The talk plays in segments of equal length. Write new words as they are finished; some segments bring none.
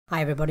Hi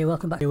everybody,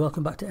 welcome back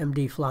to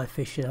MD Fly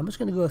Fishing. I'm just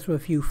going to go through a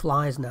few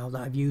flies now that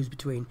I've used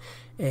between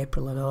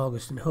April and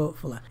August, and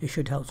hopefully it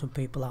should help some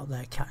people out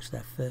there catch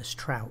their first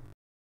trout.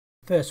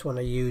 First one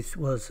I used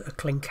was a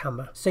clink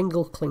hammer,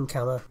 single clink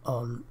hammer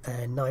on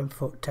a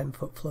 9-foot,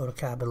 10-foot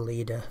fluorocarbon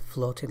leader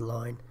floating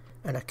line,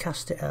 and I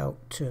cast it out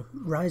to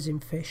rising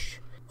fish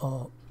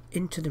or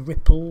into the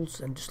ripples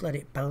and just let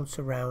it bounce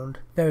around.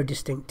 Very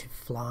distinctive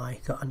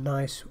fly, got a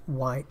nice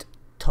white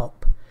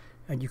top,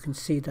 and you can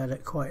see that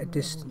at quite a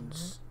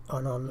distance.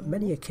 And on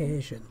many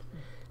occasions,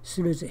 as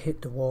soon as it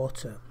hit the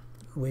water,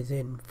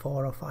 within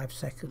 4 or 5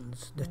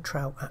 seconds, the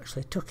trout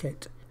actually took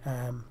it.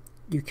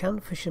 You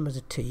can fish them as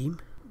a team,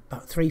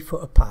 about 3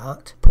 foot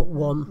apart, put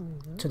one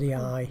to the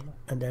eye,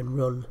 and then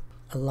run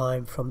a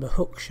line from the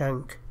hook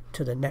shank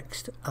to the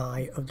next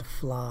eye of the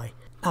fly.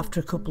 After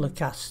a couple of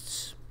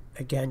casts,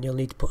 again, you'll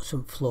need to put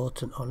some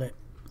floatant on it.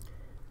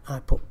 I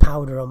put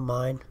powder on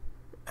mine,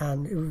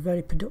 and it was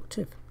very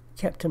productive.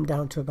 Kept them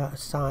down to about a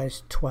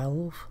size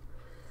 12.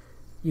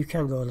 You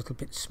can go a little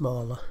bit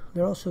smaller.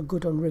 They're also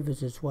good on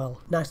rivers as well.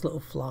 Nice little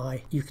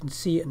fly. You can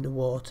see it in the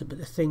water, but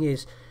the thing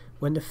is,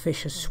 when the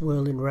fish are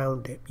swirling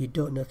around it, you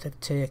don't know if they've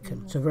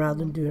taken. So rather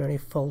than doing any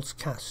false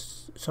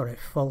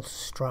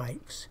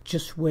strikes,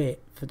 just wait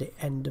for the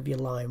end of your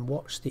line.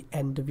 Watch the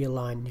end of your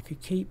line. And if you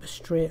keep a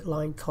straight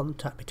line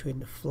contact between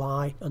the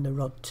fly and the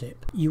rod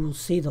tip, you will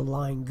see the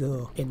line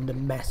go in the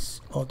mess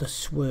or the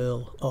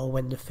swirl or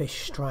when the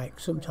fish strike.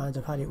 Sometimes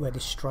I've had it where they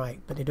strike,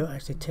 but they don't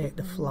actually take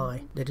the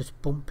fly. They're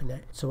just bumping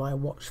it. So I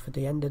watch for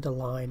the end of the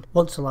line.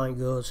 Once the line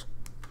goes,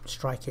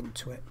 strike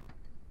into it.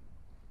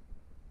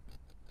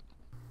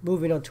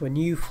 Moving on to a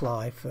new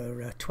fly for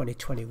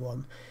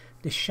 2021,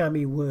 the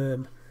chamois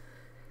worm.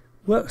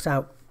 Works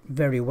out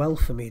very well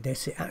for me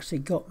this. It actually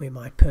got me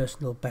my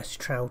personal best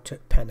trout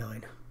at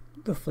Pennine,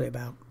 roughly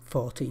about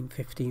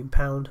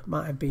 £14–15,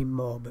 might have been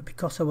more, but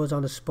because I was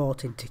on a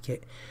sporting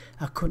ticket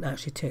I couldn't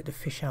actually take the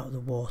fish out of the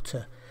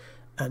water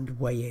and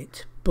weigh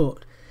it.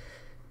 But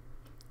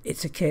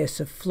it's a case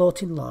of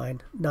floating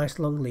line, nice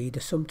long leader,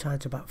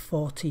 sometimes about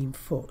 14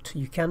 foot.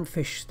 You can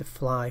fish the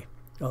fly,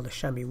 or the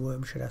chamois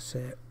worm should I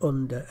say,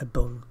 under a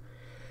bung,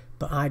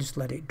 but I just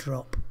let it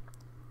drop,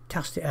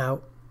 cast it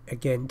out,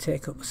 again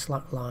take up the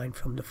slack line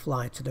from the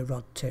fly to the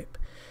rod tip,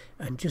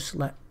 and just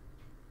let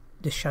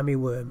the chamois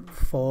worm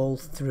fall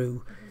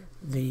through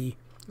the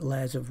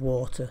layers of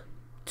water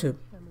to,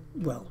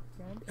 well,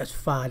 as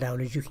far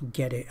down as you can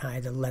get it,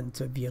 either length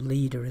of your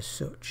leader as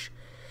such.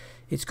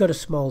 It's got a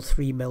small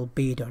 3mm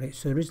bead on it,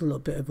 so there is a little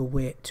bit of a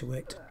weight to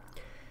it,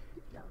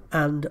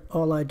 and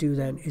all I do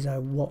then is I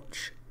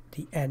watch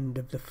the end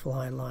of the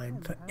fly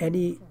line for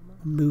any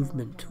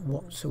movement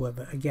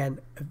whatsoever. Again,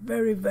 a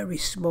very, very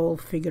small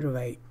figure of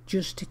 8,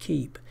 just to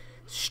keep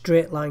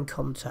straight line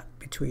contact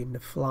between the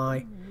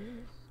fly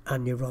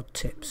and your rod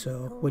tip,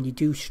 so when you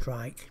do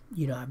strike,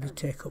 you don't have to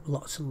take up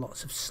lots and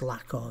lots of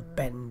slack or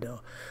bend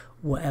or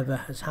whatever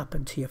has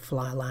happened to your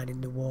fly line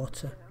in the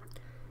water.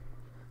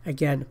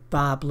 Again,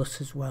 barbless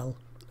as well,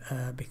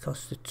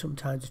 because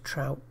sometimes the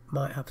trout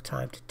might have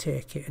time to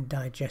take it and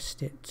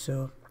digest it,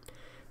 so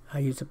I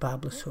use a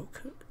barbless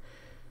hook.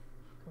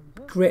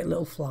 Great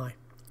little fly,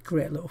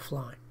 great little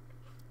fly.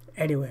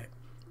 Anyway,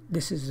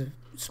 this is a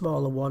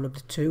smaller one of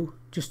the two.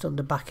 Just on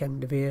the back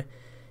end of here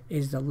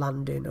is the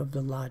landing of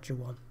the larger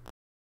one.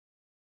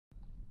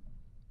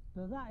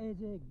 So that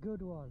is a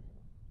good one.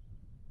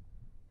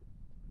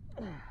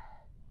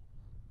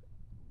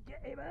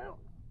 Get him out.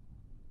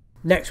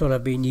 Next one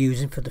I've been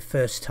using for the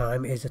first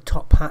time is a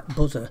top hat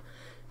buzzer.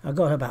 I've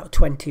got about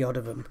 20 odd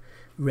of them,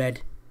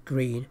 red,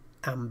 green,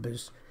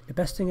 ambers. The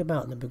best thing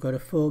about them, we've got a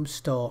foam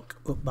stalk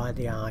up by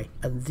the eye,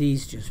 and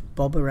these just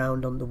bob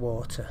around on the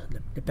water.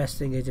 The best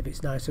thing is if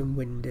it's nice and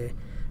windy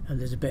and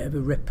there's a bit of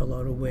a ripple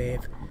or a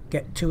wave,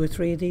 get 2 or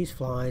 3 of these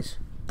flies,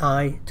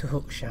 eye to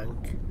hook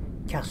shank,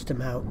 cast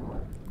them out,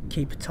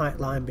 keep a tight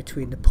line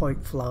between the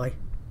point fly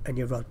and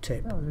your rod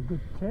tip,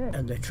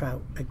 and the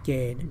trout.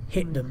 Again,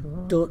 hit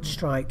them, don't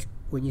strike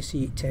when you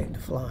see it take the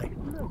fly.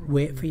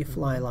 Wait for your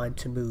fly line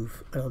to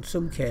move, and on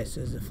some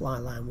cases the fly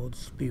line will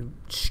just be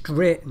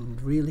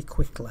straightened really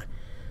quickly.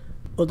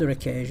 Other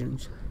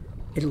occasions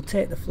it'll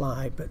take the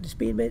fly, but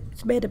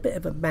it's made a bit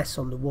of a mess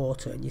on the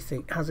water, and you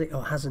think, has it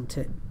or hasn't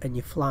it, and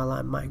your fly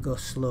line might go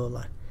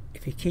slowly.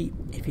 If you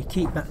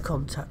keep that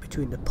contact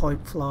between the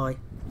point fly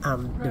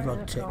and the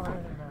rod tip,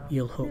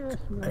 you'll hook.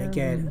 And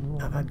again,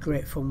 I've had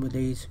great fun with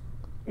these,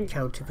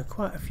 counting for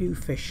quite a few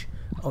fish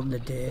on the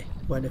day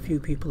when a few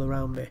people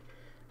around me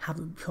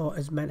haven't caught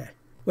as many.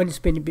 When it's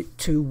been a bit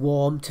too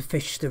warm to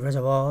fish the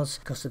reservoirs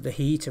because of the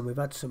heat, and we've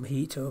had some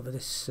heat over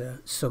this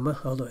summer,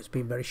 although it's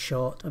been very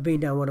short, I've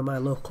been down one of my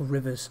local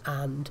rivers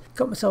and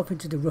got myself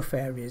into the rough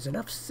areas, and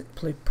I've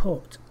simply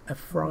put a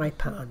fry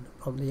pattern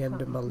on the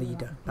end of my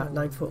leader, about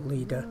 9-foot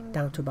leader,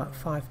 down to about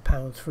 5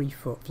 pound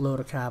 3-foot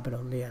fluorocarbon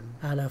on the end.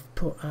 And I've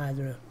put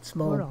either a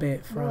small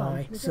bait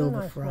fry,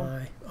 silver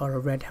fry, or a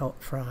red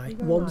hot fry.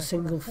 One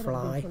single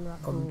fly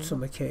on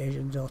some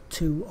occasions, or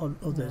two on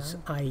others,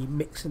 i.e.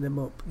 mixing them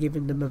up,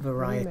 giving them a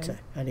variety.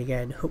 And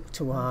again, hook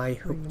to eye,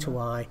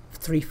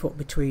 3 foot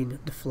between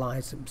the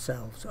flies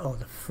themselves, or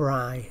the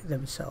fry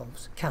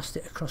themselves. Cast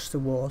it across the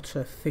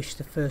water, fish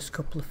the first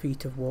couple of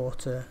feet of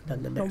water,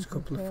 then the next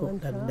couple of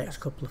foot, then the next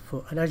couple of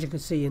foot. And as you can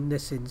see in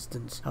this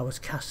instance, I was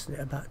casting it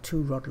about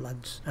 2 rod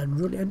lengths and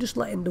running and just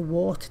letting the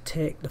water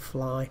take the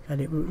fly.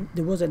 And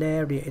there was an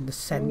area in the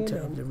centre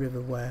of the river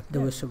where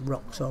there were some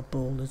rocks or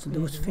boulders, and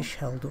there was fish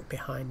held up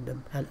behind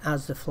them. And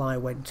as the fly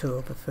went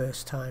over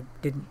first time,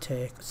 didn't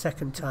take.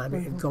 Second time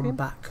it had gone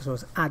back, because I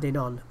was adding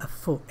on a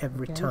foot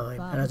every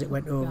time. And as it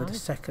went over the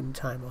second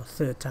time or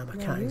third time, I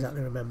can't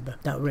exactly remember,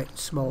 that rich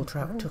small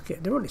trout took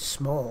it. They're only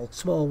small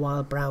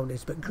wild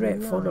brownies, but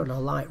great fun on a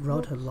light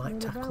rod and light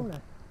tackle.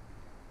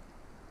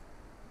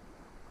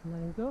 There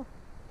you go.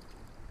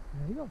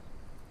 There you go.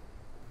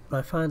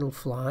 My final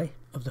fly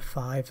of the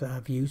 5 that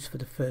I've used for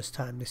the first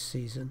time this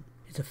season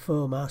is a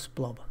 4-mass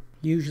blob.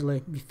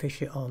 Usually we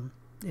fish it on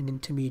an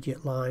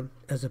intermediate line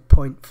as a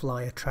point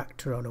fly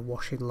attractor on a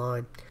washing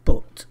line,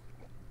 but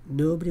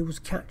nobody was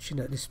catching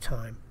at this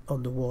time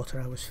on the water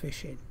I was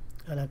fishing,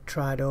 and I'd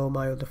tried all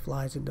my other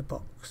flies in the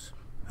box.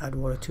 I had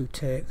 1 or 2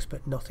 takes,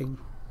 but nothing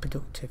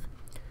productive.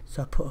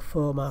 So I put a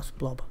 4-mass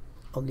blob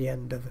on the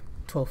end of a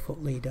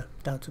 12-foot leader,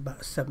 down to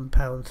about a 7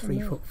 pound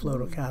 3-foot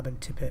fluorocarbon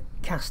tippet.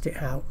 Cast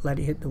it out, let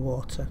it hit the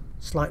water.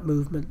 Slight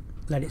movement,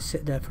 let it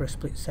sit there for a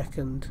split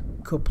second.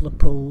 Couple of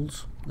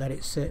pulls, let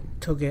it sit,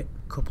 tug it,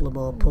 couple of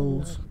more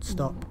pulls,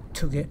 stop,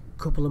 tug it,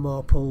 couple of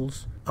more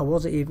pulls. I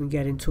wasn't even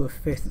getting to a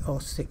 5th or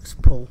 6th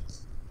pull,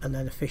 and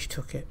then the fish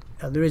took it.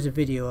 And there is a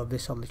video of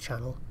this on the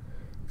channel,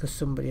 because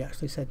somebody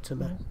actually said to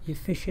me, "You're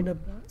fishing a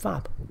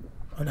fab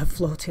on a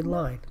floating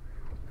line?"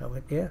 I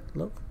went, "Yeah,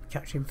 look,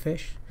 catching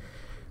fish."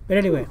 But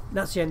anyway,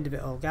 that's the end of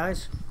it all,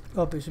 guys.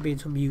 Hope it's been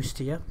some use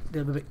to you.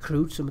 They're a bit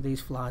crude, some of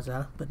these flies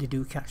are, but they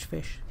do catch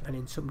fish, and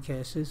in some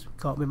cases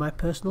caught me my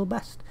personal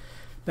best.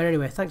 But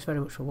anyway, thanks very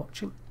much for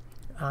watching.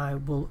 I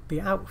will be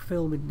out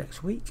filming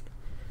next week,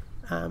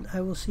 and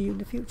I will see you in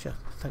the future.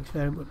 Thanks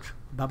very much.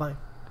 Bye bye.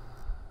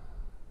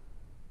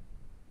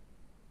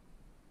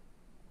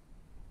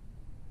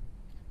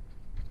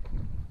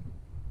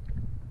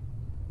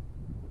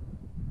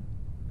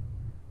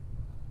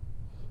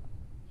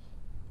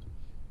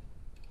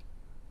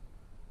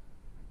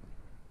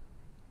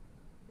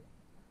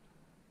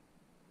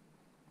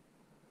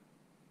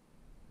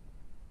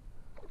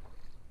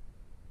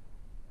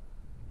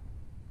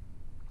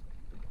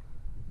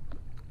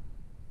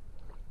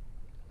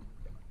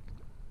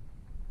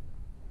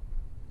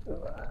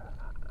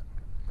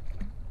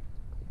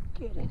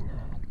 Get in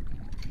there.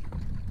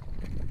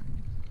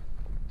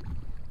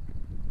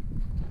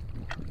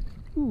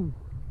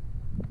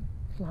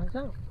 Flies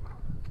out.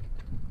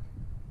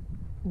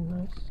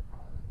 Nice.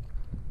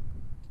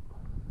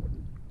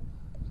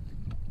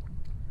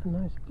 A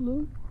nice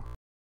blue.